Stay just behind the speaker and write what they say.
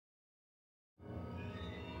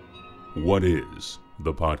What is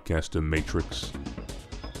the Podcaster Matrix?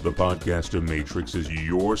 The Podcaster Matrix is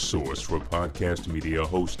your source for podcast media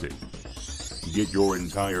hosting. Get your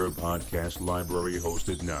entire podcast library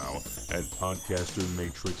hosted now at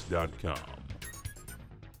podcastermatrix.com.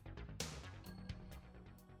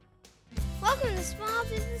 Welcome to Small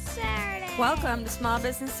Business Saturday. Welcome to Small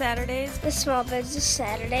Business Saturdays, The Small Business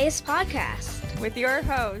Saturdays podcast. with your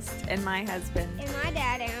host and my husband. And my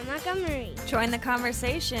dad, Aaron Montgomery. Join the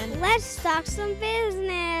conversation. Let's talk some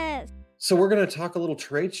business. So we're going to talk a little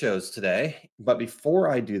trade shows today. But before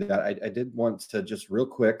I do that, I did want to just real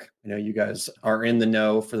quick, I know you guys are in the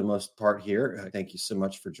know for the most part here. Thank you so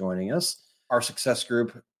much for joining us. Our success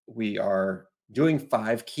group, we are doing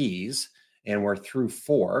 5 keys and we're through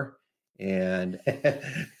 4. And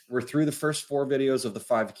we're through the first 4 videos of the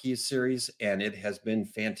 5 Keys series, and it has been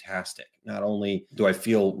fantastic. Not only do I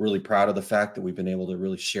feel really proud of the fact that we've been able to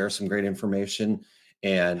really share some great information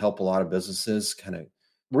and help a lot of businesses kind of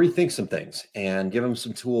rethink some things and give them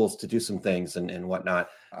some tools to do some things and whatnot.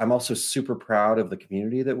 I'm also super proud of the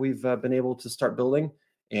community that we've been able to start building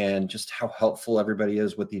and just how helpful everybody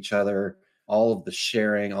is with each other, all of the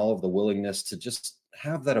sharing, all of the willingness to just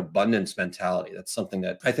have that abundance mentality. That's something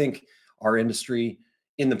that I think our industry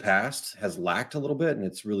in the past has lacked a little bit, and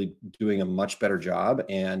it's really doing a much better job.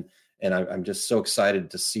 And I'm just so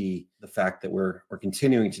excited to see the fact that we're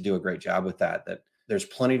continuing to do a great job with that there's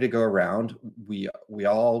plenty to go around. We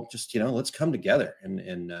all just, let's come together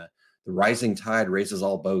and the rising tide raises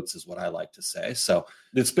all boats is what I like to say. So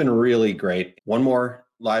it's been really great. One more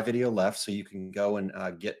live video left, so you can go and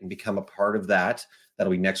get and become a part of that.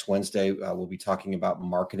 That'll be next Wednesday. We'll be talking about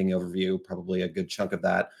marketing overview, probably a good chunk of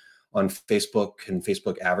that on Facebook and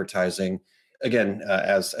Facebook advertising. Again,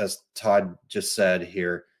 as Todd just said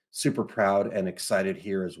here, super proud and excited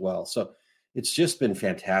here as well. So it's just been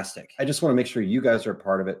fantastic. I just want to make sure you guys are a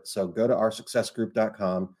part of it. So go to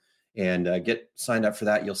oursuccessgroup.com and get signed up for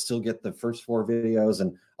that. You'll still get the first 4 videos,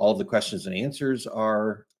 and all of the questions and answers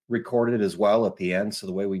are recorded as well at the end. So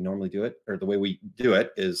the way we normally do it, or the way we do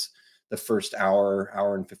it, is the first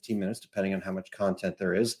hour and 15 minutes, depending on how much content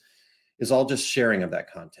there is all just sharing of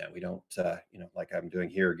that content. We don't, like I'm doing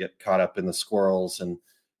here, get caught up in the squirrels and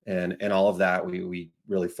all of that. We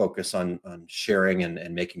really focus on sharing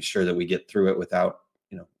and making sure that we get through it without,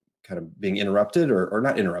 kind of being interrupted or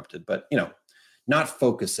not interrupted, but, not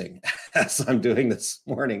focusing as I'm doing this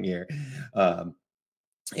morning here.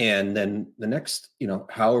 And then the next,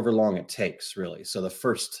 however long it takes really. So the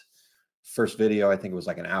first video, I think it was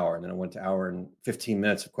like an hour, and then it went to hour and 15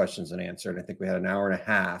 minutes of questions and answered. I think we had an hour and a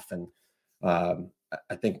half. And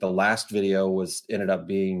I think the last video ended up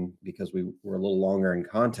being, because we were a little longer in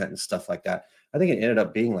content and stuff like that, I think it ended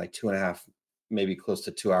up being like 2.5, maybe close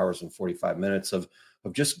to 2 hours and 45 minutes of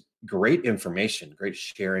just great information, great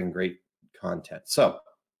sharing, great content. So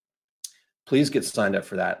please get signed up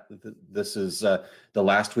for that. This is the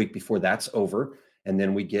last week before that's over. And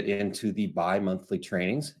then we get into the bi-monthly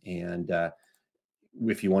trainings. And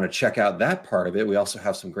if you want to check out that part of it, we also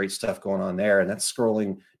have some great stuff going on there. And that's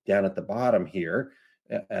scrolling down at the bottom here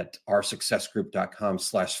at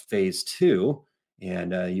oursuccessgroup.com/phase2.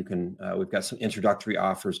 And you can, we've got some introductory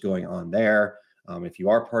offers going on there. If you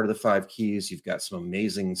are part of the 5 keys, you've got some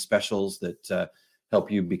amazing specials that help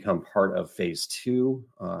you become part of phase 2.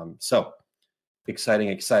 So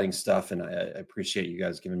exciting stuff. And I appreciate you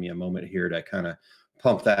guys giving me a moment here to kind of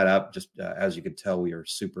pump that up. Just as you could tell, we are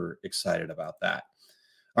super excited about that.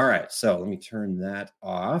 All right, so let me turn that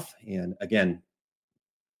off. And again,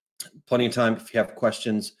 plenty of time. If you have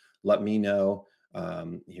questions, let me know.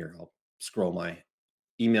 Here, I'll scroll my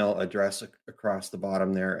email address across the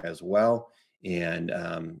bottom there as well. And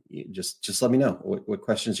just let me know what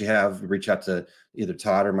questions you have. Reach out to either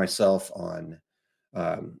Todd or myself on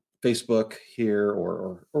Facebook here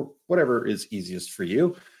or whatever is easiest for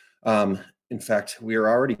you. In fact, we are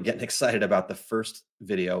already getting excited about the first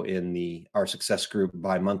video in Our Success Group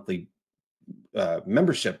bi-monthly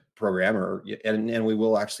membership program, and we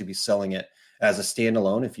will actually be selling it as a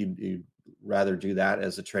standalone if you'd rather do that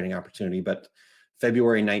as a training opportunity. But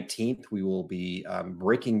February 19th, we will be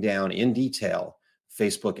breaking down in detail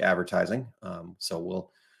Facebook advertising. So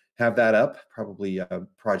we'll have that up, probably a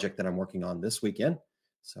project that I'm working on this weekend.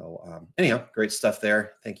 So anyhow, great stuff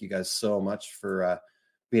there. Thank you guys so much for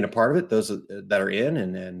being a part of it. Those that are in,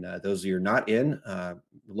 and those who are not in, we're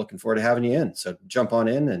looking forward to having you in. So jump on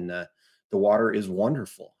in, and the water is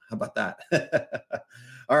wonderful. How about that?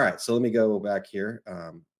 All right, so let me go back here.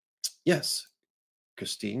 Yes,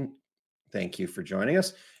 Christine, thank you for joining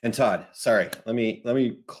us. And Todd, sorry, let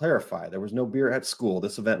me clarify. There was no beer at school.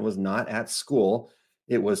 This event was not at school.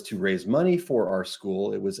 It was to raise money for our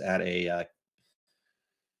school. It was at I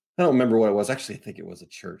don't remember what it was. Actually, I think it was a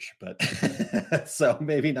church, but so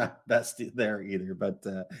maybe not best there either. But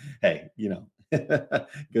hey,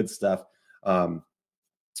 good stuff. Um,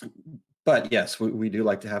 but yes, we do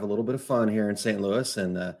like to have a little bit of fun here in St. Louis,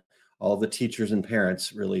 and all the teachers and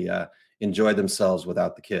parents really enjoy themselves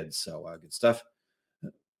without the kids. So good stuff.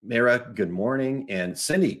 Mara, good morning. And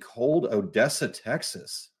Cindy, cold Odessa,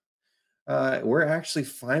 Texas. We're actually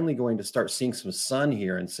finally going to start seeing some sun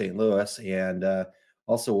here in St. Louis, and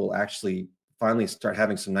also we'll actually finally start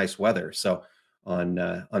having some nice weather. So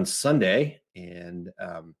on Sunday, and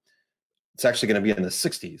it's actually going to be in the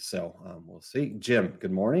 60s. So we'll see. Jim,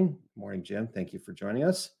 good morning. Morning, Jim. Thank you for joining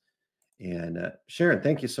us. And Sharon,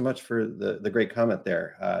 thank you so much for the great comment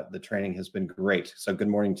there. The training has been great. So good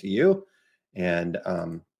morning to you. And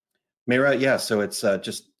Mayra, yeah, so it's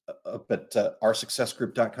just up at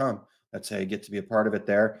oursuccessgroup.com. That's how you get to be a part of it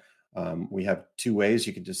there. We have two ways.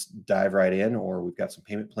 You can just dive right in, or we've got some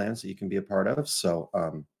payment plans that you can be a part of. So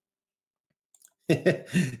it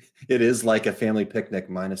is like a family picnic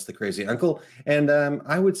minus the crazy uncle. And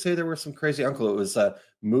I would say there was some crazy uncle. It was a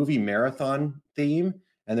movie marathon theme.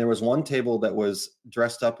 And there was one table that was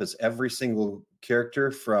dressed up as every single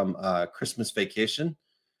character from Christmas Vacation.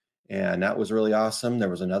 And that was really awesome. There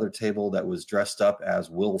was another table that was dressed up as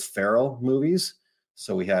Will Ferrell movies.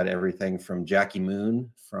 So we had everything from Jackie Moon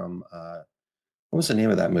from, what was the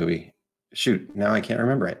name of that movie? Shoot, now I can't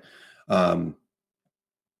remember it.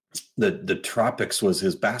 The Tropics was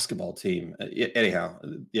his basketball team. Anyhow,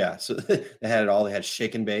 yeah. So they had it all. They had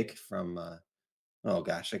Shake and Bake from, oh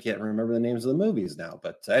gosh, I can't remember the names of the movies now.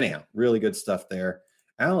 But anyhow, really good stuff there.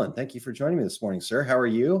 Alan, thank you for joining me this morning, sir. How are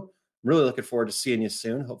you? Really looking forward to seeing you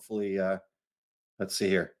soon. Hopefully, let's see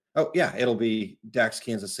here. Oh, yeah, it'll be DAX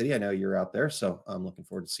Kansas City. I know you're out there, so I'm looking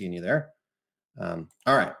forward to seeing you there. All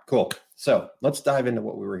right, cool. So let's dive into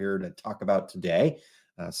what we were here to talk about today.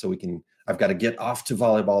 I've got to get off to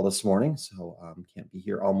volleyball this morning, so can't be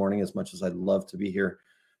here all morning as much as I'd love to be here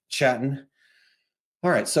chatting. All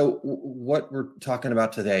right, so what we're talking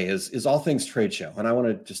about today is all things trade show, and I want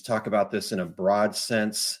to just talk about this in a broad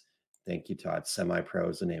sense. Thank you, Todd. Semi-Pro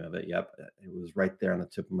is the name of it. Yep. It was right there on the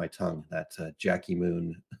tip of my tongue, that Jackie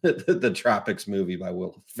Moon, the Tropics movie by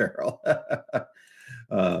Will Ferrell.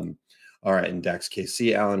 All right. And DAX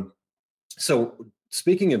KC, Alan. So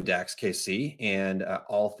speaking of DAX KC and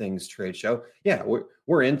all things trade show, yeah,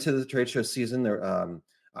 we're into the trade show season.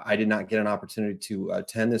 I did not get an opportunity to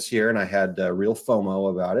attend this year, and I had real FOMO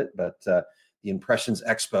about it, but the Impressions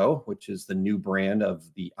Expo, which is the new brand of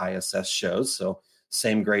the ISS shows. So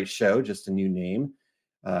same great show, just a new name.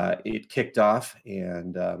 It kicked off,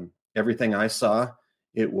 and everything I saw,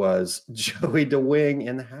 it was Joey DeWing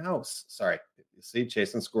in the house. Sorry, you see,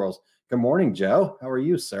 chasing squirrels. Good morning, Joe. How are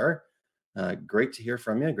you, sir? Great to hear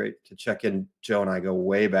from you. Great to check in. Joe and I go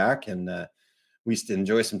way back, and we used to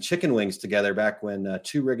enjoy some chicken wings together back when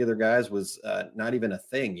Two Regular Guys was not even a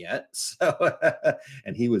thing yet. So,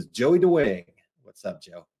 and he was Joey DeWing. What's up,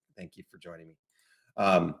 Joe? Thank you for joining me.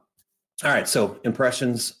 All right, so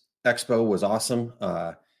Impressions Expo was awesome.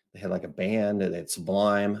 They had like a band. They had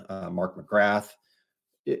Sublime, Mark McGrath.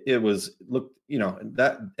 It was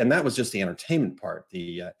that was just the entertainment part.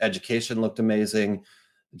 The education looked amazing.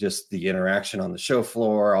 Just the interaction on the show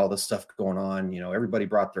floor, all the stuff going on. Everybody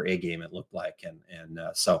brought their A game. It looked like, and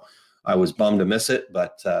so I was bummed to miss it,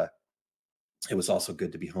 but it was also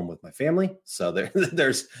good to be home with my family. So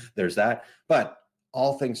there's that. But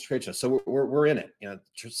all things trade show. So we're in it.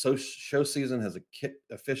 So show season has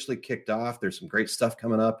officially kicked off. There's some great stuff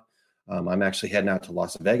coming up. I'm actually heading out to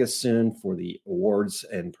Las Vegas soon for the Awards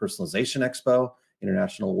and Personalization Expo,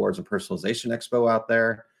 International Awards and Personalization Expo out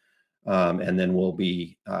there. And then we'll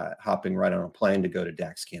be hopping right on a plane to go to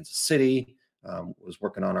DAX Kansas City. Was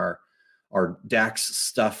working on our DAX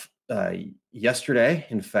stuff yesterday.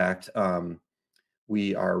 In fact,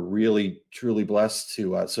 we are really, truly blessed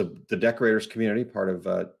to, so the decorators community, part of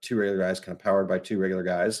Two Regular Guys, kind of powered by Two Regular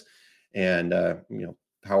Guys, and,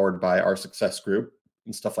 powered by Our Success Group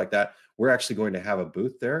and stuff like that. We're actually going to have a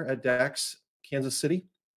booth there at DAX Kansas City.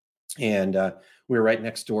 And we're right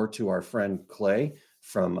next door to our friend Clay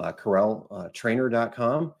from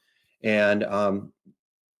CorelTrainer.com. And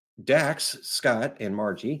Dax, Scott, and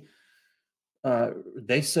Margie,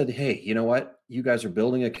 they said, hey, you know what? You guys are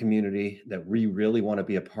building a community that we really want to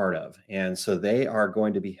be a part of. And so they are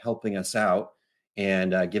going to be helping us out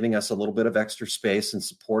and giving us a little bit of extra space and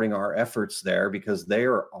supporting our efforts there, because they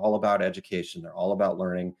are all about education. They're all about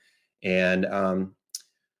learning. And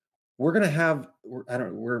we're going to have,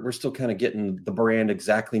 we're still kind of getting the brand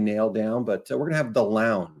exactly nailed down, but we're going to have the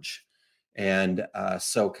lounge. And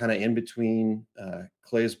so kind of in between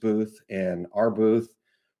Clay's booth and our booth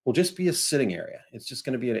will just be a sitting area. It's just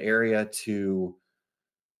going to be an area to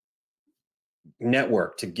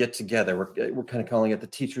network, to get together. We're kind of calling it the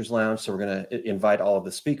Teacher's Lounge. So we're going to invite all of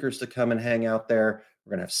the speakers to come and hang out there.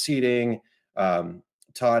 We're going to have seating.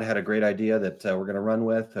 Todd had a great idea that we're going to run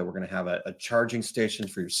with. We're going to have a charging station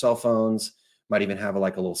for your cell phones. Might even have a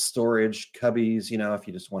little storage cubbies, if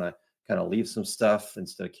you just want to kind of leave some stuff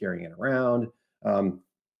instead of carrying it around.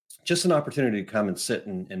 Just an opportunity to come and sit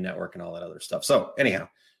and network and all that other stuff. So anyhow,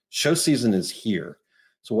 show season is here.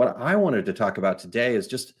 So what I wanted to talk about today is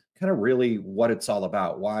just kind of really what it's all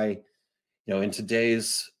about. Why, in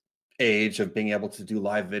today's age of being able to do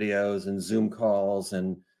live videos and Zoom calls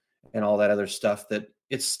and all that other stuff, that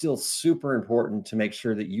it's still super important to make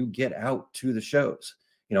sure that you get out to the shows.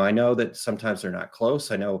 I know that sometimes they're not close.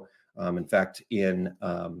 I know, in fact, in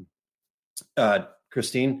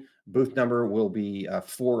Christine, booth number will be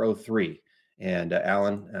 403. And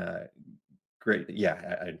Alan, great.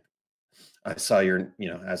 Yeah, I saw your,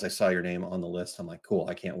 as I saw your name on the list, I'm like, cool.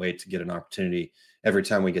 I can't wait to get an opportunity every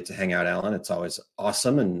time we get to hang out, Alan. It's always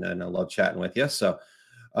awesome. And I love chatting with you. So,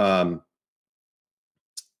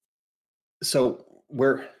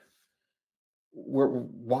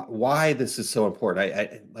 why this is so important.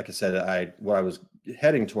 I like I said, what I was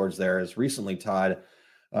heading towards there is recently Todd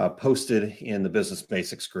posted in the Business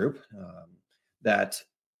Basics group that,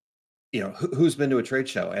 who's been to a trade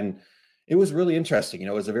show, and it was really interesting.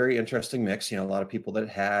 It was a very interesting mix. A lot of people that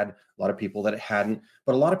had, a lot of people that hadn't,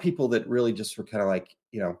 but a lot of people that really just were kind of like,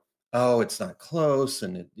 oh, it's not close,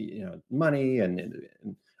 and money, and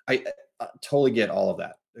I totally get all of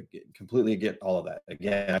that. Completely get all of that.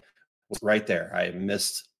 Again, right there. I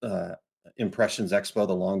missed Impressions Expo,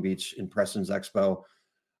 the Long Beach Impressions Expo.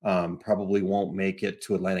 Probably won't make it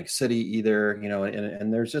to Atlantic City either.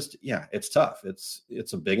 And there's just, it's tough.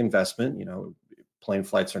 It's a big investment. Plane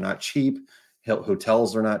flights are not cheap.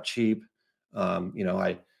 Hotels are not cheap.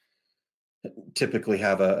 I typically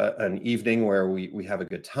have an evening where we have a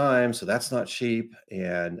good time, so that's not cheap.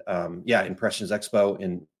 And Impressions Expo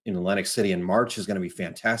in Atlantic City in March is going to be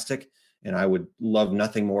fantastic, and I would love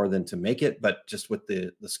nothing more than to make it, but just with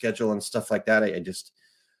the schedule and stuff like that, I just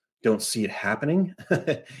don't see it happening.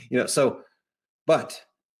 But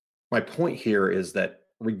my point here is that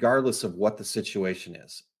regardless of what the situation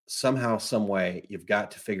is, somehow, some way, you've got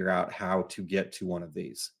to figure out how to get to one of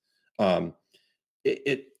these. And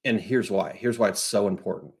here's why it's so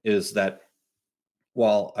important is that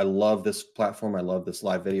while I love this platform, I love this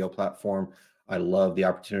live video platform, I love the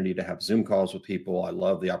opportunity to have Zoom calls with people, I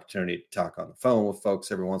love the opportunity to talk on the phone with folks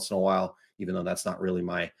every once in a while, even though that's not really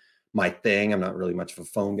my thing. I'm not really much of a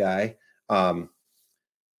phone guy. But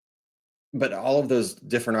all of those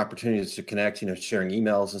different opportunities to connect, sharing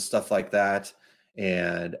emails and stuff like that,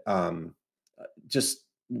 and just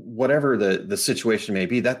whatever the situation may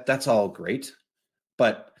be, that's all great.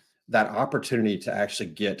 But that opportunity to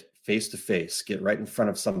actually get face-to-face, get right in front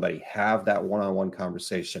of somebody, have that one-on-one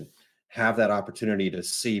conversation, have that opportunity to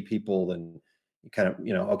see people and kind of,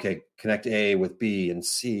 okay, connect A with B and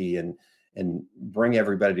C and bring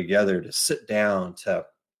everybody together to sit down to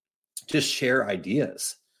just share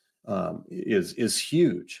ideas is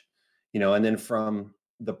huge, and then from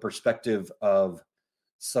the perspective of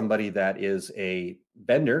somebody that is a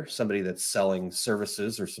vendor, somebody that's selling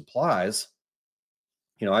services or supplies,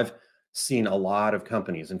 I've seen a lot of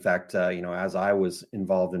companies. In fact, as I was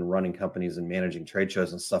involved in running companies and managing trade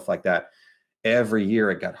shows and stuff like that, every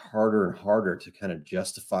year it got harder and harder to kind of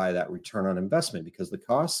justify that return on investment because the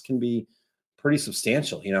costs can be pretty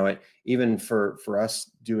substantial. Even for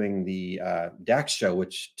us doing the DAX show,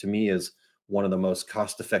 which to me is one of the most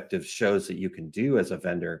cost-effective shows that you can do as a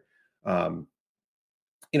vendor, we're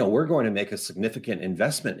going to make a significant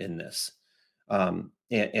investment in this.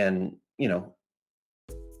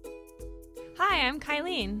 Hi, I'm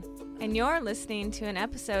Kylene, and you're listening to an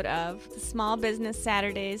episode of the Small Business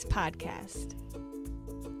Saturdays podcast.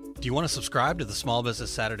 Do you want to subscribe to the Small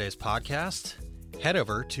Business Saturdays podcast? Head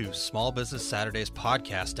over to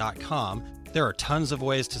smallbusinesssaturdayspodcast.com. There are tons of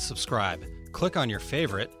ways to subscribe. Click on your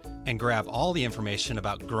favorite and grab all the information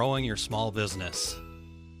about growing your small business.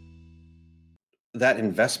 That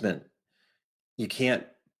investment, you can't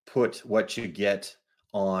put what you get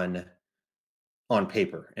on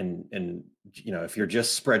paper. And if you're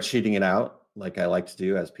just spreadsheeting it out, like I like to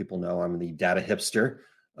do, as people know, I'm the data hipster.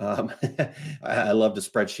 I love to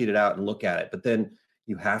spreadsheet it out and look at it, but then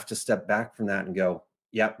you have to step back from that and go,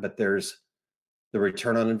 yeah, but there's the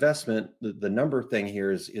return on investment. The number thing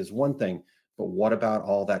here is one thing, but what about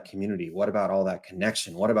all that community? What about all that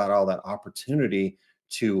connection? What about all that opportunity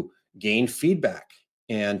to gain feedback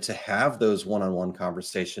and to have those one-on-one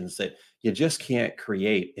conversations that you just can't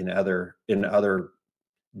create in other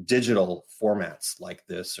digital formats like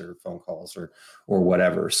this or phone calls or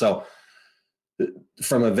whatever. So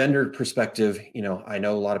from a vendor perspective, I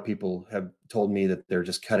know a lot of people have told me that they're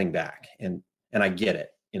just cutting back, and I get it.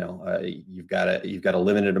 You've got a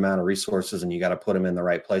limited amount of resources and you got to put them in the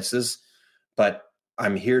right places. But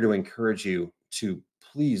I'm here to encourage you to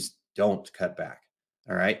please don't cut back.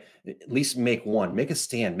 All right. At least make a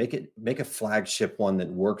stand, make a flagship one that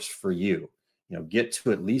works for you. Get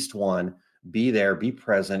to at least one, be there, be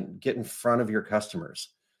present, get in front of your customers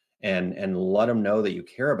and let them know that you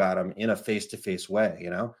care about them in a face-to-face way.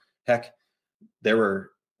 Heck, there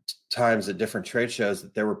were times at different trade shows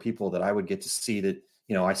that there were people that I would get to see that,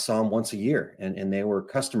 I saw them once a year and they were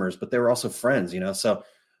customers, but they were also friends, so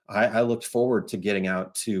I looked forward to getting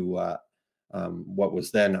out to what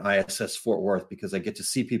was then ISS Fort Worth, because I get to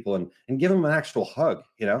see people and give them an actual hug.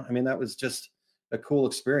 That was just a cool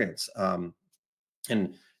experience. And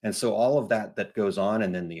so all of that goes on,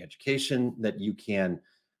 and then the education that you can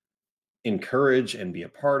encourage and be a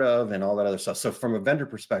part of and all that other stuff. So from a vendor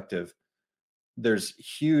perspective, there's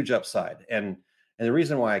huge upside. And the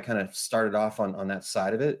reason why I kind of started off on that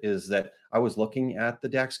side of it is that I was looking at the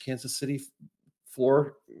DAX Kansas City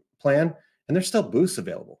floor plan, and there's still booths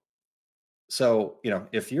available. So,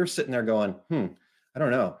 if you're sitting there going, I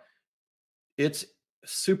don't know, it's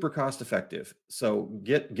super cost effective. So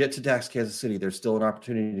get to DAX Kansas City. There's still an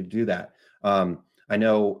opportunity to do that. I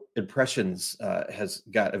know Impressions has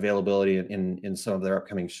got availability in some of their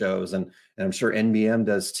upcoming shows, and I'm sure NBM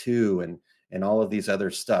does too, and all of these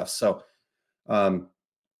other stuff. So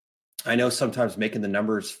I know sometimes making the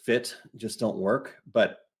numbers fit just don't work,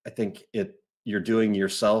 but I think you're doing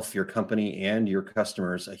yourself, your company, and your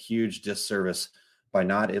customers a huge disservice by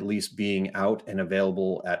not at least being out and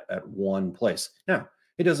available at one place. Now,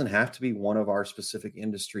 it doesn't have to be one of our specific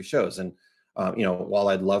industry shows. And, while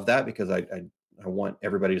I'd love that because I want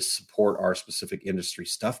everybody to support our specific industry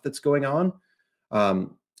stuff that's going on,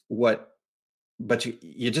 but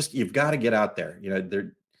you've got to get out there.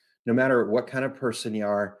 No matter what kind of person you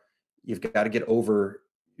are, you've got to get over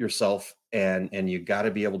yourself and you got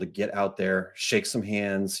to be able to get out there, shake some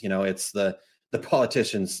hands. It's the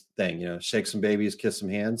politicians thing, shake some babies, kiss some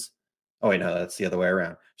hands. Oh wait, no, that's the other way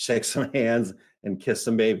around. Shake some hands and kiss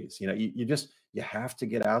some babies. You have to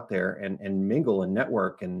get out there and mingle and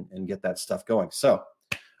network and get that stuff going. So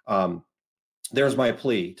there's my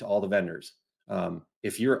plea to all the vendors.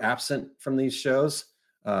 If you're absent from these shows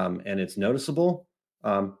and it's noticeable,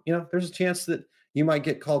 there's a chance that you might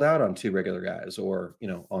get called out on Two Regular Guys or,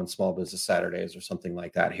 on Small Business Saturdays or something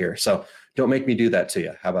like that here. So don't make me do that to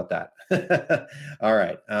you. How about that? All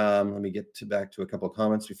right. Let me get back to a couple of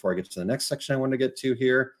comments before I get to the next section I want to get to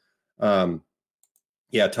here. Todd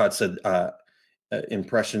said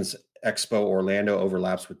Impressions Expo Orlando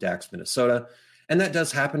overlaps with DAX Minnesota. And that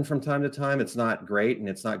does happen from time to time. It's not great and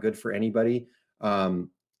it's not good for anybody.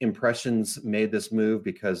 Impressions made this move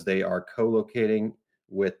because they are co-locating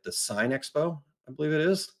with the Sign Expo, I believe it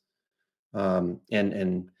is.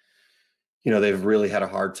 They've really had a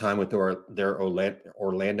hard time with their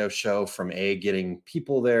Orlando show, from A, getting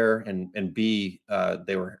people there, and B,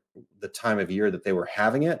 they were, the time of year that they were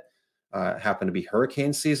having it happened to be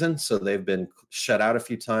hurricane season. So they've been shut out a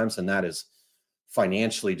few times, and that is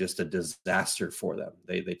financially just a disaster for them.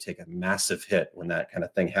 They take a massive hit when that kind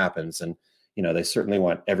of thing happens. And, they certainly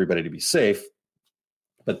want everybody to be safe,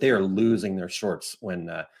 but they are losing their shorts when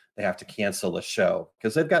they have to cancel the show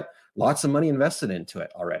because they've got lots of money invested into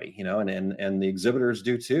it already, and the exhibitors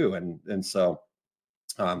do too. And so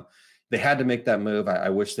they had to make that move. I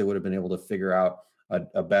wish they would have been able to figure out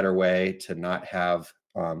a better way to not have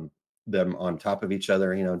them on top of each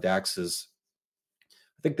other. DAX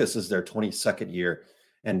I think this is their 22nd year,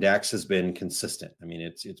 and DAX has been consistent. I mean,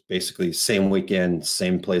 it's basically same weekend,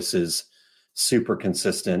 same places, super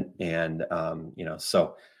consistent. And,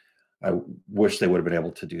 so I wish they would have been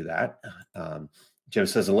able to do that. Jim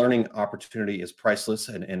says a learning opportunity is priceless.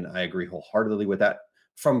 And I agree wholeheartedly with that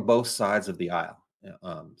from both sides of the aisle.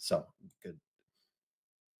 So good.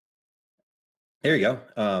 There you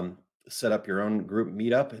go. Set up your own group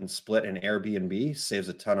meetup and split an Airbnb. Saves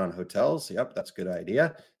a ton on hotels. Yep, that's a good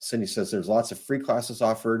idea. Cindy says there's lots of free classes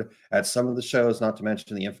offered at some of the shows, not to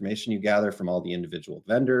mention the information you gather from all the individual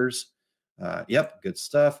vendors. Yep, good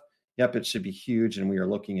stuff. Yep, it should be huge. And we are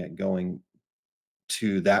looking at going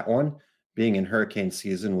to that one. Being in hurricane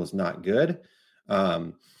season was not good.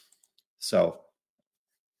 So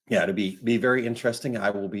yeah, it'll be very interesting. I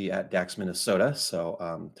will be at DAX Minnesota.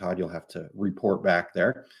 So Todd, you'll have to report back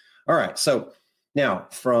there. All right. So Now,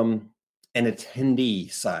 from an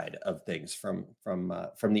attendee side of things, from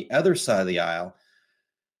the other side of the aisle,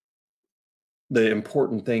 the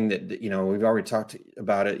important thing that we've already talked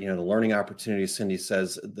about it. The learning opportunities. Cindy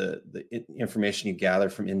says the information you gather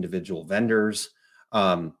from individual vendors.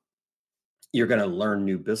 You're going to learn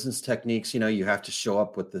new business techniques. You have to show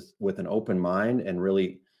up with an open mind and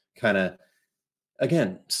really kind of,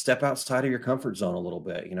 again, step outside of your comfort zone a little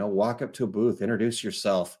bit. Walk up to a booth, introduce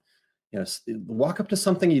yourself. Walk up to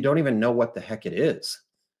something you don't even know what the heck it is,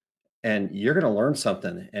 and you're going to learn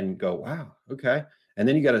something and go, wow, okay. And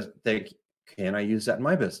then you got to think, can I use that in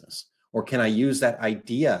my business? Or can I use that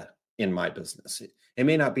idea in my business? It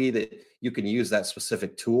may not be that you can use that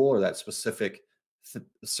specific tool or that specific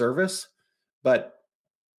service, but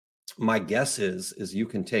my guess is you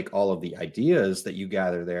can take all of the ideas that you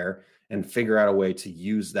gather there and figure out a way to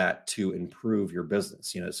use that to improve your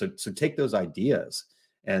business. So take those ideas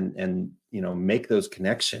and make those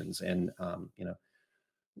connections and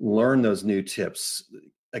learn those new tips.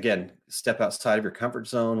 Again, step outside of your comfort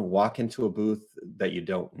zone, walk into a booth that you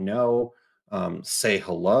don't know, say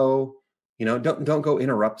hello. Don't go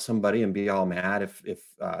interrupt somebody and be all mad if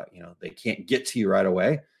they can't get to you right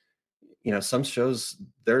away. Some shows,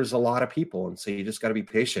 there's a lot of people, and so you just got to be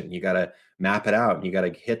patient. You got to map it out, and you got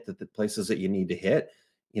to hit the places that you need to hit.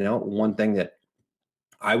 One thing that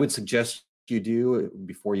I would suggest you do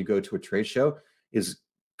before you go to a trade show is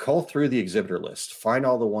cull through the exhibitor list. Find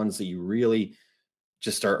all the ones that you really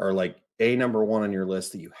just are like number one on your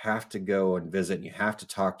list that you have to go and visit and you have to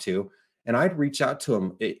talk to. And I'd reach out to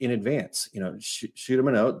them in advance, shoot them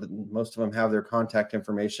a note. Most of them have their contact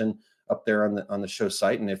information up there on the show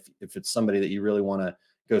site. And if it's somebody that you really want to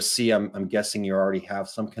go see, I'm guessing you already have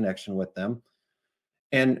some connection with them,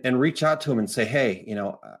 and reach out to them and say, hey,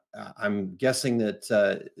 I'm guessing that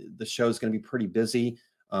the show is going to be pretty busy.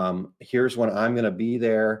 Here's when I'm going to be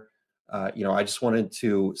there. I just wanted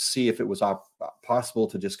to see if it was possible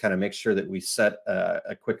to just kind of make sure that we set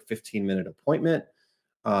a quick 15-minute appointment,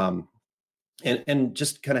 and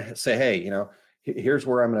just kind of say, hey, here's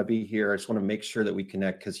where I'm going to be here. I just want to make sure that we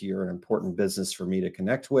connect because you're an important business for me to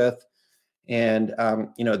connect with. And,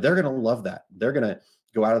 they're going to love that. They're going to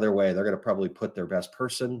go out of their way. They're going to probably put their best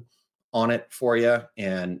person on it for you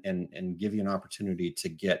and give you an opportunity to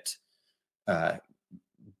get that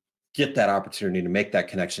opportunity to make that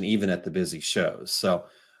connection, even at the busy shows. So,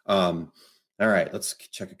 all right, let's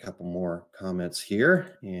check a couple more comments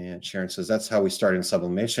here. And Sharon says, that's how we started in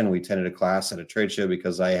sublimation. We attended a class at a trade show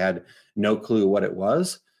because I had no clue what it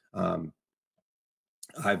was.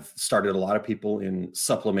 I've started a lot of people in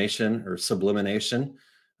sublimation or sublimination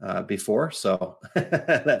before. So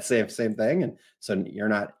that same thing. And so you're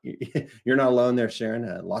not alone there,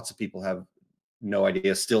 Sharon. Lots of people have no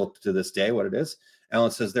idea still to this day what it is.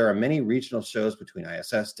 Alan says, there are many regional shows between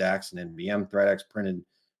ISS, DAX, and NBM, ThreadX,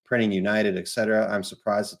 Printing United, etc. I'm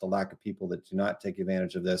surprised at the lack of people that do not take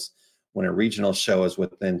advantage of this when a regional show is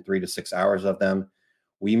within 3 to 6 hours of them.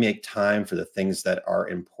 We make time for the things that are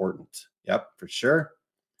important. Yep, for sure.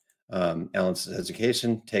 Alan says,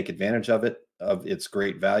 education, take advantage of it, of its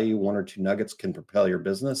great value. 1 or 2 nuggets can propel your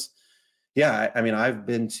business. Yeah, I mean, I've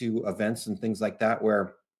been to events and things like that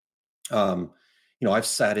where, I've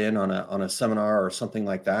sat in on a seminar or something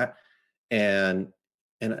like that, and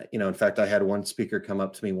in fact, I had one speaker come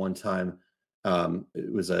up to me one time.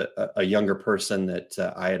 It was a younger person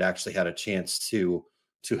that I had actually had a chance to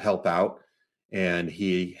help out, and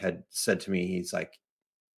he had said to me, he's like,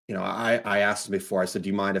 I asked him before. I said, do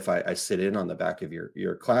you mind if I sit in on the back of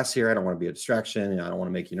your class here? I don't want to be a distraction. I don't want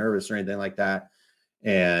to make you nervous or anything like that.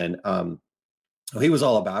 And he was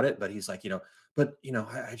all about it, but he's like, I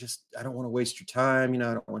don't want to waste your time.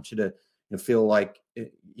 I don't want you to feel like,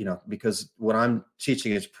 because what I'm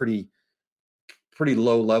teaching is pretty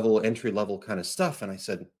low level, entry level kind of stuff. And I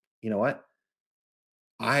said, you know what?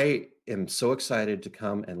 I am so excited to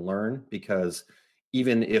come and learn, because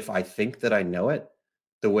even if I think that I know it,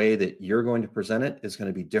 the way that you're going to present it is going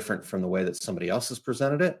to be different from the way that somebody else has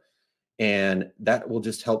presented it. And that will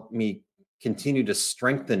just help me continue to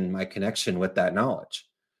strengthen my connection with that knowledge,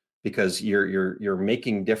 because you're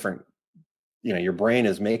making different, your brain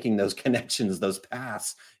is making those connections, those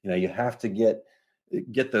paths. You have to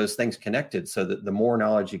get those things connected so that the more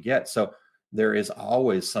knowledge you get. So there is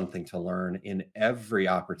always something to learn in every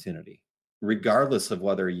opportunity, regardless of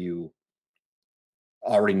whether you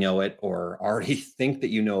already know it or already think that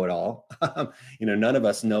you know it all. None of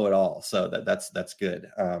us know it all. So that's good.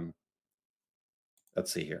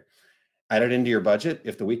 Let's see here. Add it into your budget.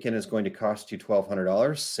 If the weekend is going to cost you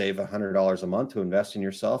 $1,200, save $100 a month to invest in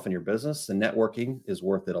yourself and your business. The networking is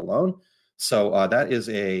worth it alone. So that is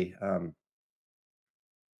a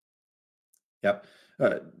Yep.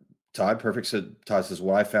 Todd, perfect. So Todd says,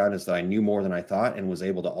 what I found is that I knew more than I thought and was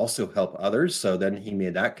able to also help others. So then he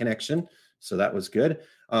made that connection. So that was good.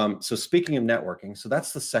 So speaking of networking, so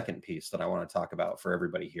that's the second piece that I want to talk about for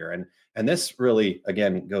everybody here. And this really,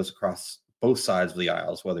 again, goes across both sides of the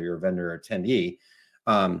aisles, whether you're a vendor or attendee.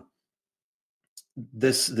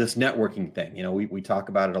 This networking thing, we talk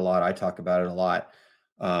about it a lot. I talk about it a lot.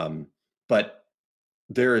 But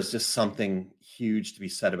there is just something huge to be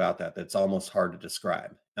said about that. That's almost hard to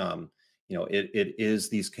describe. It is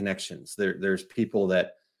these connections. There's people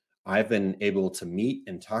that I've been able to meet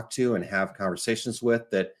and talk to and have conversations with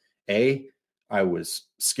that I was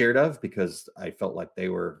scared of because I felt like they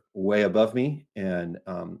were way above me and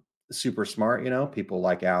super smart, people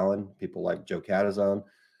like Alan, people like Joe Catazone.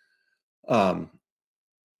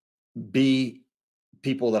 B,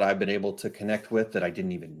 people that I've been able to connect with that I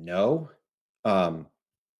didn't even know.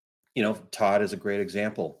 Todd is a great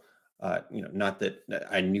example. Not that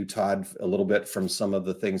I knew Todd a little bit from some of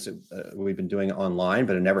the things that we've been doing online,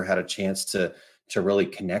 but I never had a chance to really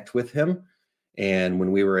connect with him. And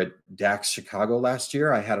when we were at DAX Chicago last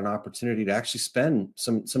year, I had an opportunity to actually spend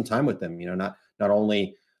some time with him, not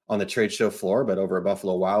only on the trade show floor, but over at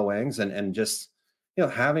Buffalo Wild Wings and just,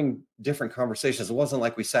 having different conversations. It wasn't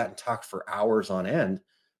like we sat and talked for hours on end,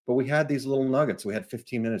 but we had these little nuggets. We had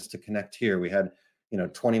 15 minutes to connect here. We had,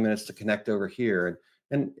 20 minutes to connect over here.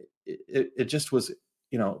 And it just was,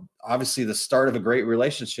 obviously the start of a great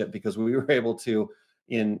relationship because we were able to,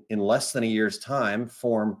 in less than a year's time,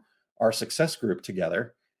 form our success group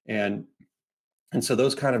together. And so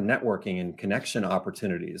those kind of networking and connection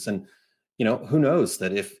opportunities. And, who knows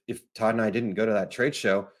that if Todd and I didn't go to that trade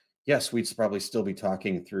show, yes, we'd probably still be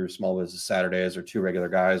talking through Small Business Saturdays or Two Regular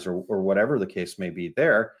Guys or whatever the case may be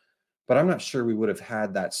there. But I'm not sure we would have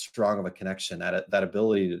had that strong of a connection, that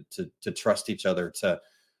ability to trust each other,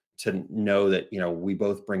 to know that, we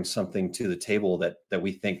both bring something to the table that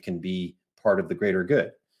we think can be part of the greater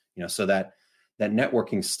good, so that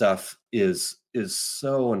networking stuff is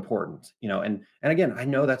so important, and again, I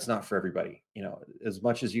know that's not for everybody, as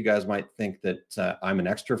much as you guys might think that I'm an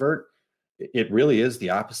extrovert, it really is the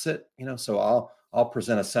opposite, so I'll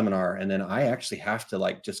present a seminar and then I actually have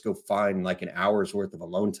to just go find an hour's worth of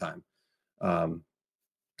alone time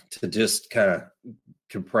to just kind of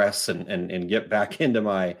compress and get back into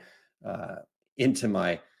my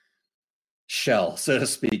shell, so to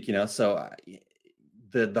speak, so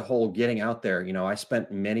the whole getting out there, I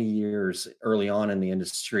spent many years early on in the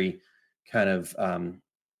industry kind of,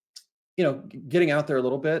 getting out there a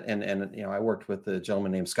little bit. And I worked with a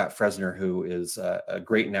gentleman named Scott Fresner, who is a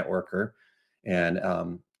great networker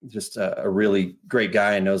and just a really great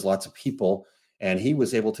guy and knows lots of people. And he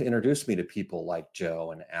was able to introduce me to people like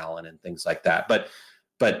Joe and Alan and things like that.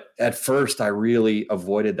 But at first I really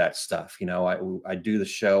avoided that stuff. I do the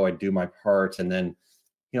show, I do my part. And then,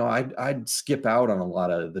 I'd skip out on a lot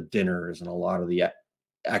of the dinners and a lot of the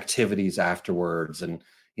activities afterwards and,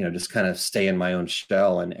 just kind of stay in my own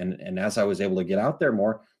shell. And as I was able to get out there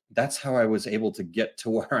more, that's how I was able to get to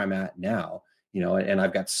where I'm at now, and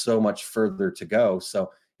I've got so much further to go.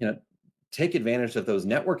 So, take advantage of those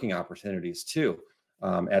networking opportunities too.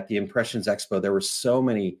 At the Impressions Expo, there were so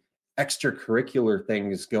many extracurricular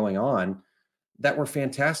things going on that were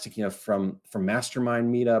fantastic, from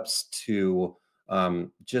mastermind meetups to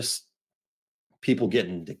just people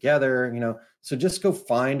getting together, so just go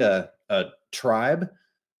find a tribe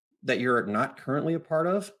that you're not currently a part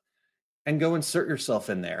of and go insert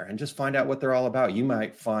yourself in there and just find out what they're all about. You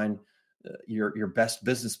might find your best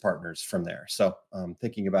business partners from there. So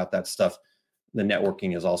thinking about that stuff, the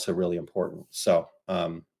networking is also really important. So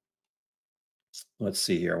let's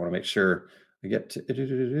see here. I want to make sure we get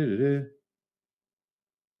to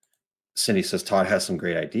Cindy says Todd has some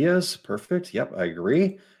great ideas. Perfect. Yep, I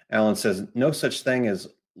agree. Alan says no such thing as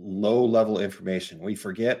low-level information. We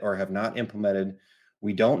forget or have not implemented.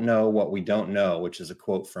 We don't know what we don't know, which is a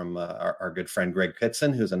quote from our good friend Greg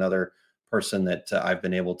Kitson, who's another person that I've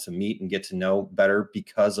been able to meet and get to know better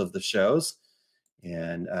because of the shows.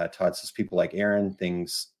 And Todd says people like Aaron,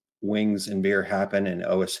 wings and beer happen and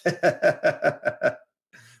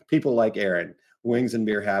people like Aaron, wings and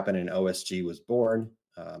beer happen and OSG was born.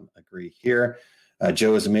 Agree here.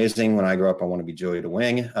 Joe is amazing. When I grow up, I want to be Joey to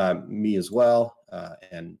Wing. Me as well.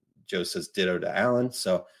 And Joe says ditto to Alan.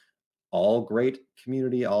 So all great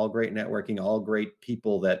community, all great networking, all great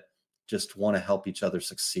people that just want to help each other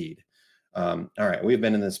succeed. All right. We've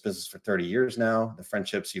been in this business for 30 years now. The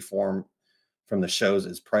friendships you form from the shows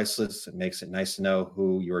is priceless. It makes it nice to know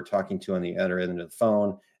who you are talking to on the other end of the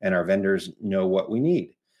phone, and our vendors know what we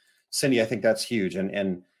need. Cindy, I think that's huge.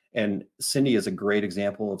 And And Cindy is a great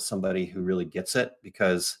example of somebody who really gets it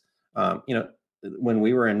because, when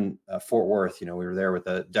we were in Fort Worth, we were there with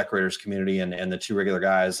the decorators community and the two regular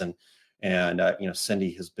guys. And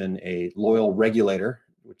Cindy has been a loyal regulator,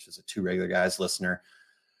 which is a two regular guys listener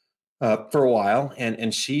for a while.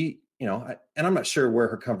 And she, and I'm not sure where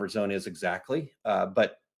her comfort zone is exactly,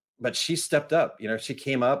 but she stepped up, she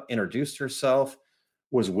came up, introduced herself,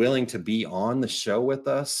 was willing to be on the show with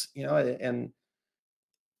us, and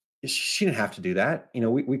she didn't have to do that.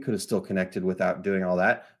 We could have still connected without doing all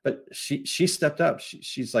that, but she stepped up.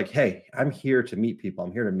 She's like, hey, I'm here to meet people.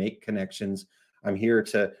 I'm here to make connections. I'm here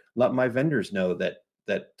to let my vendors know that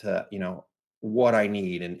what I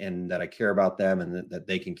need and that I care about them and that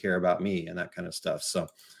they can care about me and that kind of stuff. So,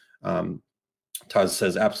 Todd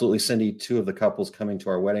says, absolutely, Cindy. 2 of the couples coming to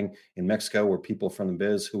our wedding in Mexico were people from the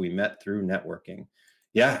biz who we met through networking.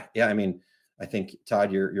 Yeah. I mean, I think,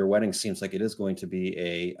 Todd, your wedding seems like it is going to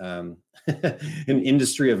be an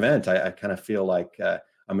industry event. I kind of feel like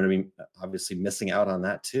I'm going to be obviously missing out on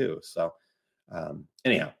that too. So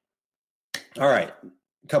anyhow, all right,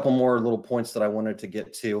 a couple more little points that I wanted to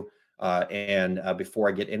get to. And before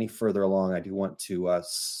I get any further along, I do want to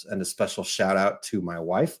send a special shout out to my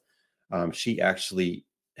wife. She actually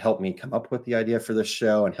helped me come up with the idea for this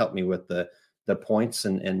show and helped me with the points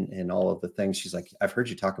and all of the things. She's like, I've heard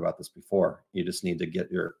you talk about this before. You just need to get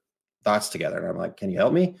your thoughts together. And I'm like, can you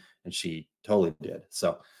help me? And she totally did.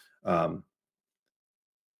 So, and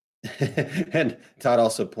Todd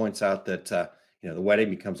also points out that, the wedding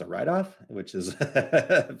becomes a write-off, which is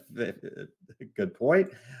a good point.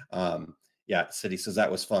 City says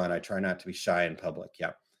that was fun. I try not to be shy in public.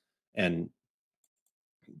 Yeah. And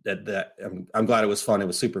that I'm glad it was fun. It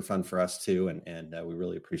was super fun for us too. And we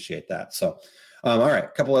really appreciate that. So, all right, a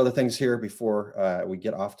couple other things here before we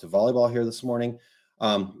get off to volleyball here this morning.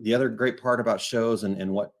 The other great part about shows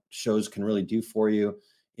and what shows can really do for you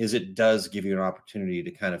is it does give you an opportunity to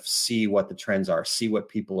kind of see what the trends are, see what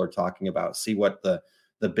people are talking about, see what the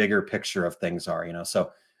bigger picture of things are,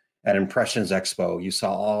 So at Impressions Expo, you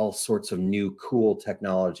saw all sorts of new cool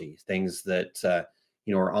technology, things that,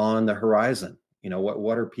 are on the horizon.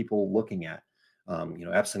 What are people looking at?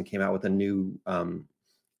 Epson came out with a new,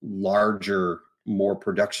 larger, more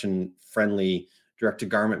production friendly direct to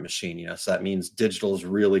garment machine, so that means digital is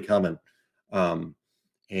really coming. I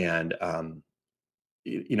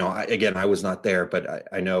was not there, but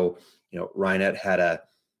I know, Rhinette had a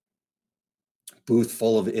booth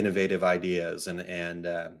full of innovative ideas and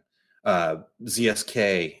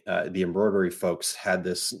ZSK, the embroidery folks, had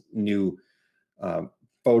this new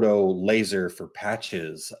photo laser for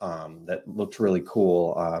patches that looked really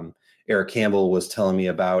cool. Eric Campbell was telling me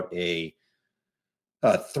about a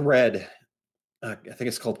thread. I think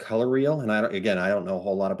it's called Color Reel. And I don't know a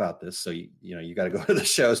whole lot about this. So, you got to go to the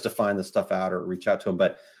shows to find the stuff out or reach out to them.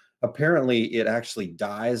 But apparently it actually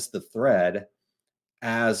dyes the thread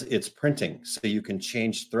as it's printing. So you can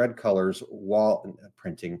change thread colors while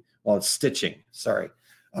it's stitching. Sorry.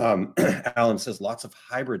 Alan says lots of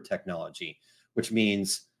hybrid technology, which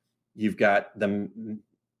means you've got them.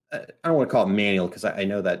 I don't want to call it manual because I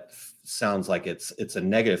know that sounds like it's a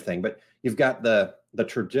negative thing, but you've got the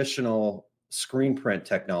traditional screen print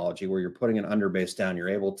technology where you're putting an underbase down. You're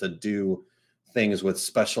able to do things with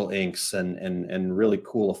special inks and really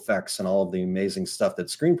cool effects and all of the amazing stuff that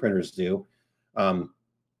screen printers do.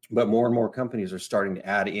 But more and more companies are starting to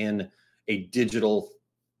add in a digital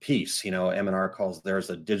piece. M&R calls theirs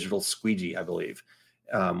a digital squeegee, I believe,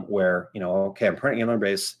 where, okay, I'm printing an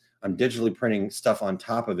underbase, I'm digitally printing stuff on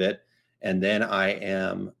top of it. And then I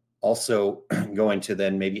am also going to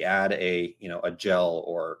then maybe add a gel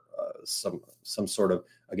or some sort of,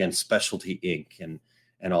 again, specialty ink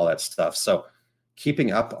and all that stuff. So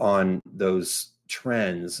keeping up on those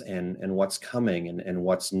trends and what's coming and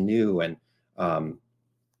what's new and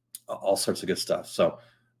all sorts of good stuff. So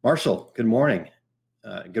Marshall, good morning.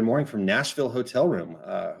 Good morning from Nashville hotel room.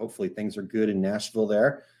 Hopefully things are good in Nashville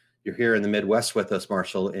there. You're here in the Midwest with us,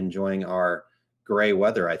 Marshall, enjoying our gray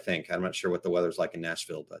weather, I think. I'm not sure what the weather's like in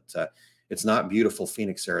Nashville, but it's not beautiful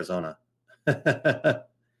Phoenix, Arizona.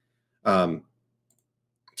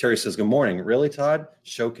 Terry says, good morning. Really, Todd?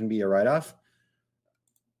 Show can be a write-off?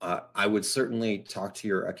 I would certainly talk to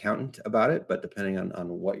your accountant about it, but depending on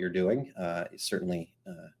what you're doing, you certainly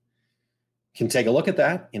can take a look at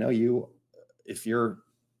that. If you're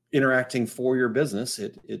interacting for your business,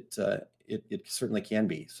 it certainly can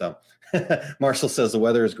be. So Marshall says the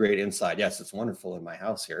weather is great inside. Yes, it's wonderful in my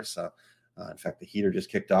house here. So in fact, the heater just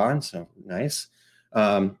kicked on. So nice.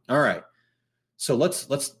 All right. So let's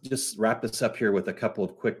just wrap this up here with a couple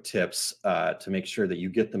of quick tips to make sure that you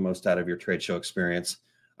get the most out of your trade show experience.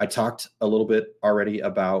 I talked a little bit already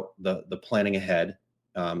about the planning ahead.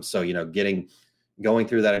 So, going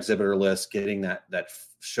through that exhibitor list, getting that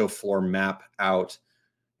show floor map out,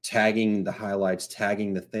 tagging the highlights,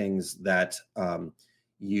 tagging the things that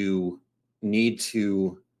you need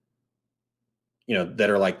to, that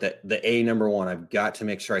are like the A number one. I've got to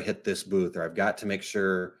make sure I hit this booth, or I've got to make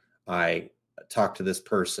sure I talk to this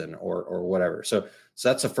person, or whatever. So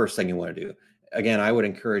that's the first thing you want to do. Again, I would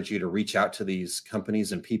encourage you to reach out to these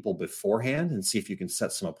companies and people beforehand and see if you can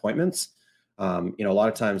set some appointments. A lot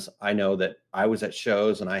of times I know that I was at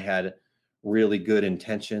shows and I had really good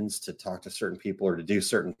intentions to talk to certain people or to do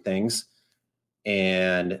certain things.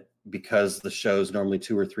 And because the show's normally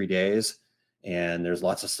 2 or 3 days and there's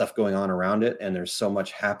lots of stuff going on around it and there's so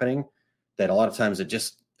much happening that a lot of times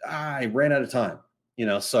I ran out of time,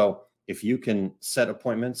 so if you can set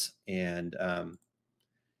appointments and,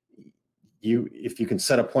 if you can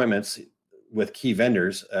set appointments with key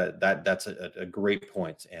vendors, that's a great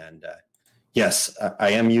point. And yes, I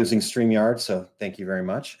am using StreamYard, so thank you very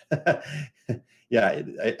much. Yeah,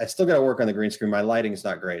 I still got to work on the green screen. My lighting is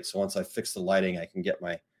not great, so once I fix the lighting, I can get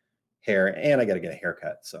my hair, and I got to get a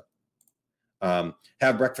haircut. So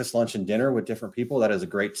have breakfast, lunch, and dinner with different people. That is a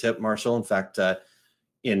great tip, Marshall. In fact,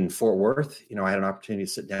 in Fort Worth, I had an opportunity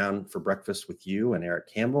to sit down for breakfast with you and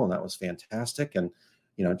Eric Campbell, and that was fantastic. And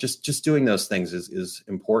just doing those things is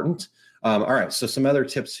important. All right. So some other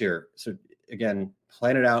tips here. So again,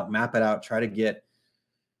 plan it out, map it out, try to get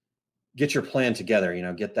your plan together,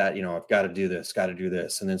 get that, I've got to do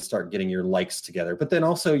this, and then start getting your likes together. But then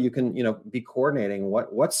also you can, be coordinating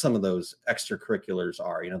what some of those extracurriculars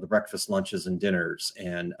are, the breakfast, lunches, and dinners,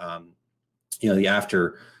 and, the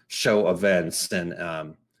after show events and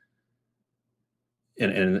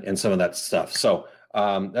some of that stuff. So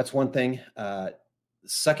that's one thing.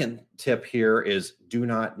 Second tip here is do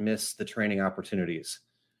not miss the training opportunities.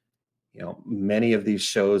 Many of these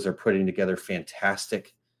shows are putting together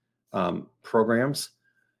fantastic programs,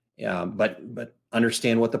 but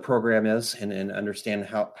understand what the program is and understand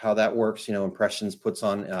how that works. Impressions puts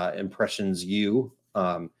on Impressions U.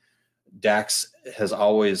 DAX has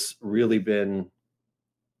always really been,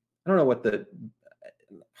 I don't know what the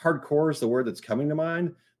hardcore is the word that's coming to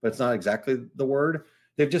mind, but it's not exactly the word.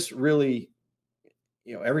 They've just really,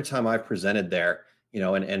 every time I've presented there,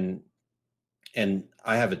 and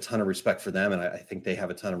I have a ton of respect for them, and I think they have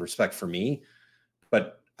a ton of respect for me.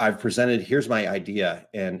 But I've presented, here's my idea,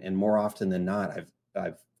 and more often than not,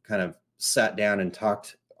 I've kind of sat down and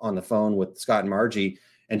talked on the phone with Scott and Margie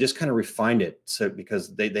and just kind of refined it. So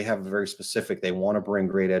because they have a very specific, they want to bring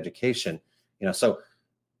great education, so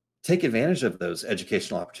take advantage of those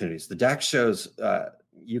educational opportunities. The DAX shows,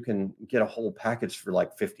 you can get a whole package for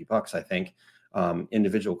like $50, I think.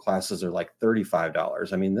 Individual classes are like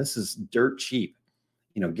 $35. I mean, this is dirt cheap.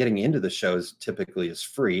 Getting into the shows typically is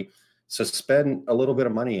free. So spend a little bit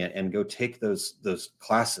of money and go take those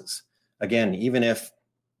classes. Again, even if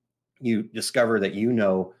you discover that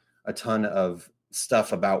a ton of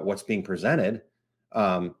stuff about what's being presented,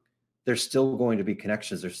 there's still going to be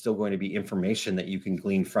connections. There's still going to be information that you can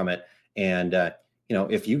glean from it. And,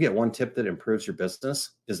 if you get one tip that improves your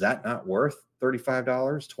business, is that not worth $35,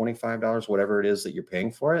 $25, whatever it is that you're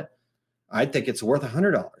paying for it? I think it's worth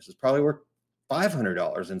 $100. It's probably worth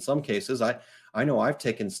 $500. In some cases, I know I've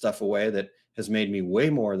taken stuff away that has made me way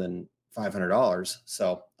more than $500.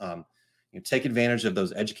 So, take advantage of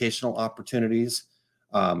those educational opportunities.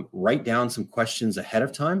 Write down some questions ahead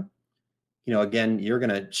of time. Again, you're going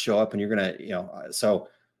to show up and you're going to, so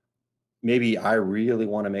maybe I really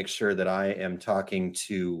want to make sure that I am talking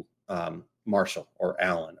to Marshall or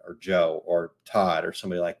Alan or Joe or Todd or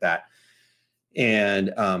somebody like that.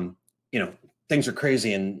 And, things are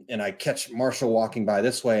crazy and I catch Marshall walking by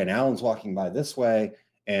this way and Alan's walking by this way.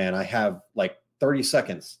 And I have like 30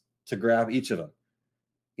 seconds to grab each of them,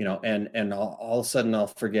 and all of a sudden I'll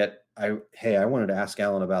forget, I wanted to ask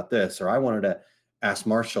Alan about this, or I wanted to ask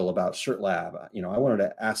Marshall about Shirt Lab. I wanted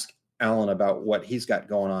to ask Alan about what he's got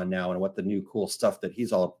going on now and what the new cool stuff that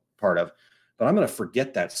he's all a part of, but I'm going to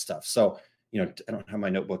forget that stuff. So, I don't have my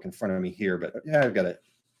notebook in front of me here, but yeah, I've got it.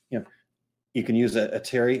 You can use a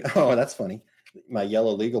Terry. Oh, that's funny. My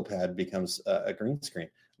yellow legal pad becomes a green screen.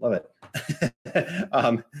 Love it.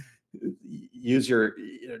 Use your,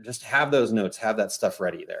 just have those notes, have that stuff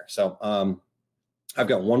ready there. So I've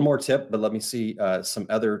got one more tip, but let me see some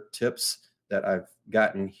other tips that I've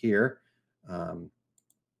gotten here.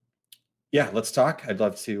 Yeah, let's talk. I'd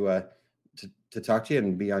love to talk to you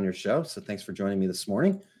and be on your show. So thanks for joining me this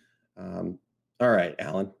morning. All right,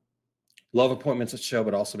 Alan. Love appointments at show,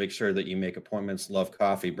 but also make sure that you make appointments. Love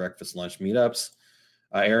coffee, breakfast, lunch meetups.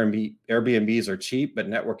 Airbnbs are cheap, but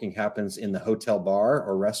networking happens in the hotel bar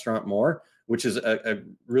or restaurant more, which is a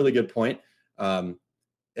really good point.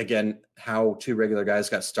 Again, how Two Regular Guys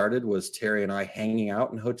got started was Terry and I hanging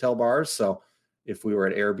out in hotel bars. So if we were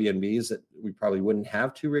at Airbnbs, that we probably wouldn't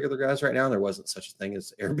have Two Regular Guys right now. There wasn't such a thing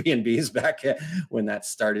as Airbnbs back when that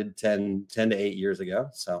started 10 to 8 years ago.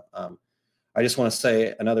 So I just want to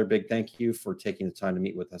say another big thank you for taking the time to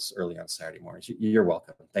meet with us early on Saturday mornings. You're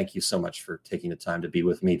welcome. Thank you so much for taking the time to be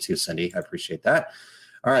with me too, Cindy. I appreciate that.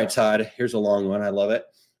 All right, Todd, here's a long one. I love it.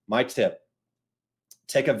 My tip.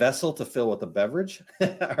 Take a vessel to fill with a beverage.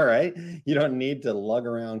 All right. You don't need to lug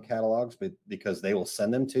around catalogs because they will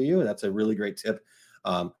send them to you. That's a really great tip.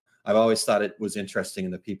 I've always thought it was interesting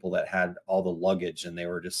in the people that had all the luggage and they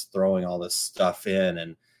were just throwing all this stuff in.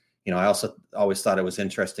 And, I also always thought it was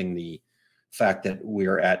interesting the fact that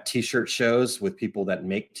we're at t-shirt shows with people that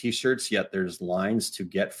make t-shirts, yet there's lines to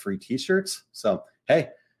get free t-shirts. So, hey,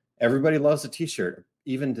 everybody loves a t-shirt,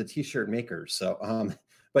 even the t-shirt makers. So,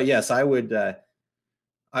 but yes, I would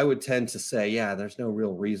tend to say, yeah, there's no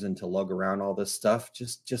real reason to lug around all this stuff.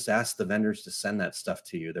 Just ask the vendors to send that stuff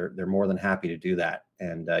to you. They're more than happy to do that.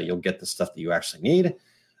 And you'll get the stuff that you actually need.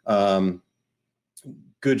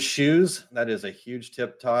 Good shoes. That is a huge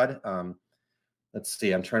tip, Todd. Let's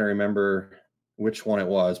see. I'm trying to remember which one it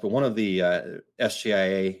was, but one of the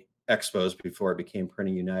SGIA expos before it became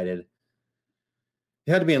Printing United,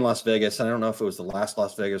 it had to be in Las Vegas. I don't know if it was the last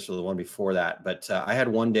Las Vegas or the one before that, but I had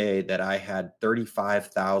one day that I had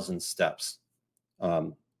 35,000 steps.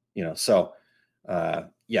 So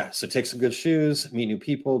take some good shoes, meet new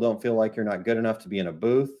people. Don't feel like you're not good enough to be in a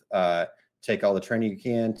booth. Take all the training you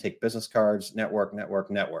can, take business cards, network.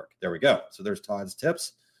 There we go. So there's Todd's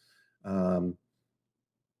tips.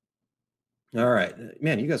 All right,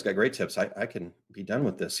 man, you guys got great tips. I can be done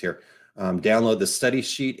with this here. Download the study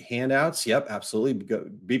sheet handouts. Yep, absolutely.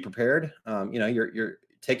 Be prepared. You're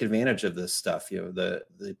take advantage of this stuff. The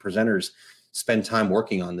presenters spend time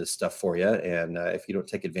working on this stuff for you, and if you don't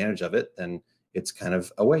take advantage of it, then it's kind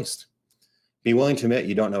of a waste. Be willing to admit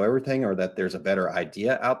you don't know everything, or that there's a better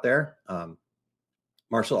idea out there.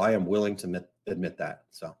 Marshall, I am willing to admit that.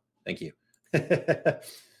 So thank you.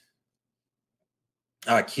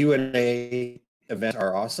 Q&A events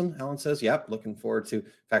are awesome, Helen says. Yep, looking forward to. In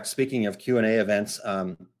fact, speaking of Q&A events,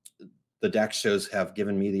 the DAX shows have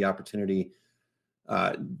given me the opportunity.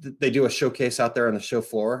 They do a showcase out there on the show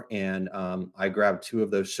floor, and I grabbed 2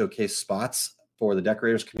 of those showcase spots for the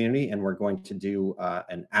decorators community, and we're going to do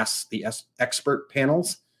an Ask the Expert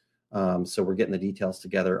panels. So we're getting the details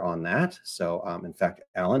together on that. So in fact,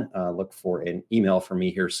 Alan, look for an email from me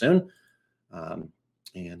here soon.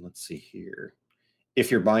 And let's see here. If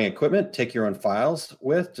you're buying equipment, take your own files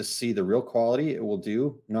to see the real quality it will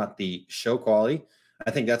do, not the show quality.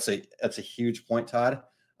 I think that's a huge point, Todd.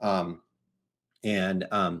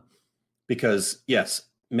 Because yes,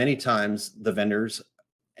 many times the vendors,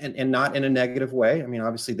 and not in a negative way. I mean,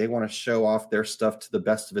 obviously they want to show off their stuff to the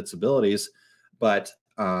best of its abilities, but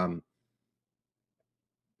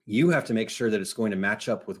you have to make sure that it's going to match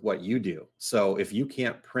up with what you do. So if you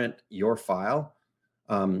can't print your file,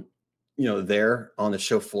 there on the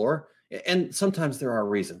show floor, and sometimes there are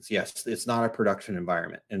reasons. Yes, it's not a production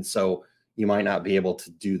environment, and so you might not be able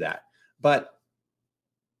to do that. But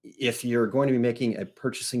if you're going to be making a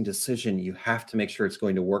purchasing decision, you have to make sure it's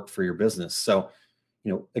going to work for your business. So,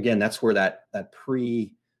 again, that's where that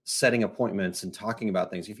pre-setting appointments and talking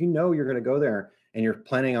about things. If you know you're going to go there and you're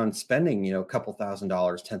planning on spending, a couple $1,000,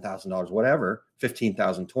 $10,000, whatever,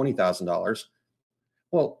 $15,000, $20,000,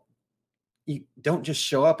 well, you don't just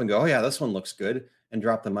show up and go, oh yeah, this one looks good, and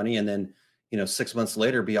drop the money, and then 6 months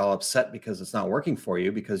later be all upset because it's not working for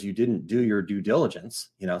you because you didn't do your due diligence.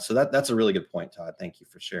 So that's a really good point, Todd. Thank you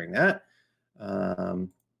for sharing that. I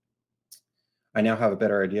now have a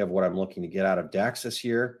better idea of what I'm looking to get out of DAX this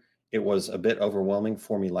year. It was a bit overwhelming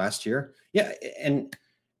for me last year. Yeah, and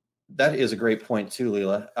that is a great point too,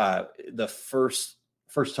 Leela. The first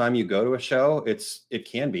time you go to a show, it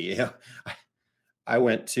can be. I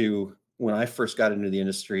went to, when I first got into the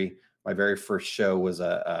industry, my very first show was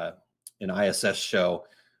an ISS show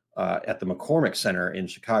at the McCormick Center in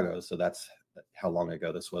Chicago. So that's how long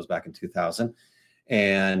ago this was, back in 2000.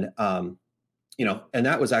 And, and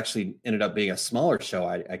that was actually ended up being a smaller show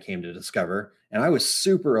I came to discover. And I was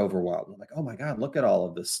super overwhelmed. I'm like, oh my God, look at all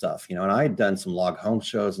of this stuff, and I had done some log home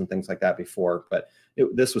shows and things like that before, but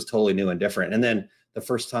this was totally new and different. And then the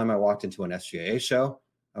first time I walked into an SGA show,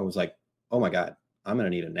 I was like, oh my God, I'm going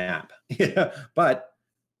to need a nap. But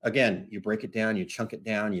again, you break it down, you chunk it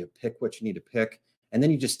down, you pick what you need to pick, and then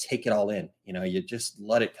you just take it all in. You just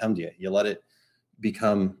let it come to you. You let it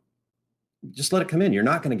become just let it come in. You're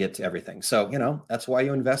not going to get to everything. So, that's why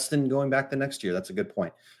you invest in going back the next year. That's a good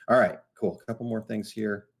point. All right, cool. A couple more things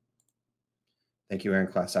here. Thank you, Aaron.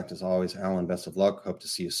 Class act as always. Alan, best of luck. Hope to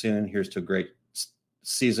see you soon. Here's to a great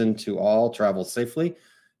season to all. Travel safely.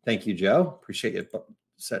 Thank you, Joe. Appreciate you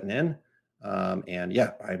setting in. And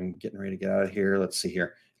yeah, I'm getting ready to get out of here. Let's see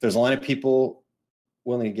here. If there's a line of people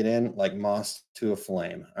willing to get in, like moss to a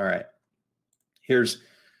flame. All right. Here's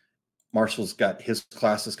Marshall's got his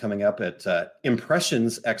classes coming up at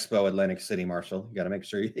Impressions Expo, Atlantic City. Marshall, you got to make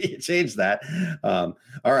sure you change that. All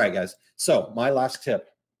right, guys. So my last tip.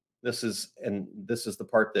 This is the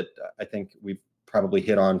part that I think we've probably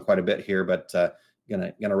hit on quite a bit here, but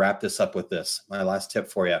gonna wrap this up with this. My last tip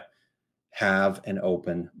for you: have an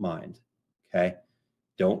open mind. Okay,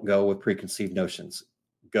 don't go with preconceived notions.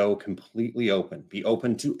 Go completely open. Be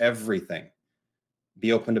open to everything.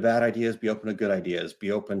 Be open to bad ideas. Be open to good ideas.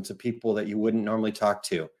 Be open to people that you wouldn't normally talk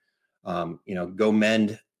to. Go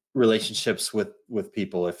mend relationships with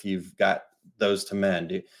people if you've got those to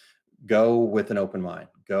mend. Go with an open mind.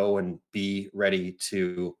 Go and be ready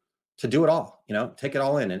to do it all. Take it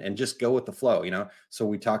all in and just go with the flow. So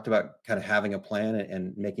we talked about kind of having a plan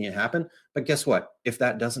and making it happen. But guess what? If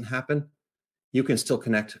that doesn't happen, you can still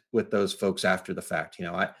connect with those folks after the fact.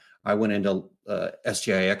 I went into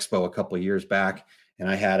SGI Expo a couple of years back, and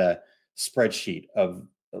I had a spreadsheet of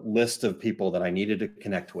a list of people that I needed to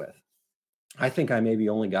connect with. I think I maybe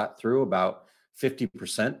only got through about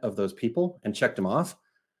 50% of those people and checked them off.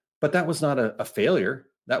 But that was not a failure.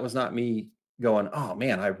 That was not me going, oh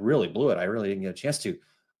man, I really blew it. I really didn't get a chance to.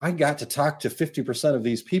 I got to talk to 50% of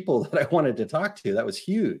these people that I wanted to talk to. That was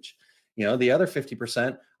huge. The other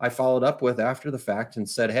 50% I followed up with after the fact and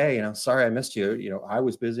said, hey, sorry I missed you. I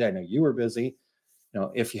was busy. I know you were busy.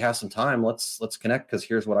 If you have some time, let's connect, because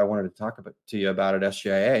here's what I wanted to talk to you about at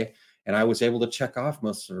SGIA. And I was able to check off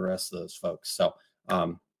most of the rest of those folks. So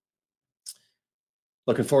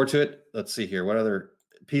looking forward to it. Let's see here. What other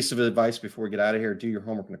piece of advice before we get out of here? Do your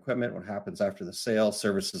homework and equipment. What happens after the sale?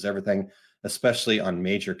 Services, everything, especially on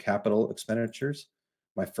major capital expenditures.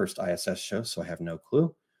 My first ISS show, so I have no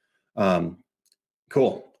clue.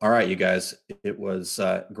 Cool. All right, you guys. It was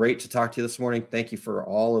great to talk to you this morning. Thank you for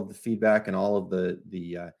all of the feedback and all of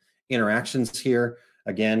the interactions here.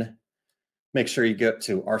 Again, make sure you go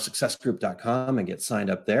to oursuccessgroup.com and get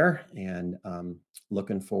signed up there. And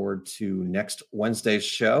looking forward to next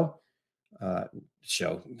Wednesday's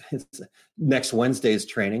next Wednesday's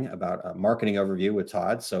training about a marketing overview with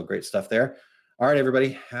Todd. So great stuff there. All right,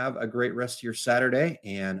 everybody, have a great rest of your Saturday,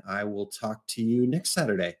 and I will talk to you next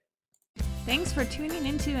Saturday. Thanks for tuning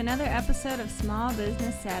into another episode of Small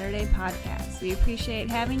Business Saturday Podcast. We appreciate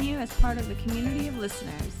having you as part of the community of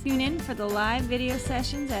listeners. Tune in for the live video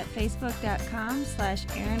sessions at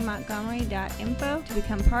facebook.com/aaronmontgomery.info to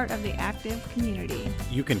become part of the active community.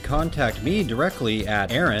 You can contact me directly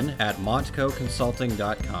at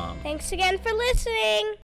aaron@montcoconsulting.com. Thanks again for listening.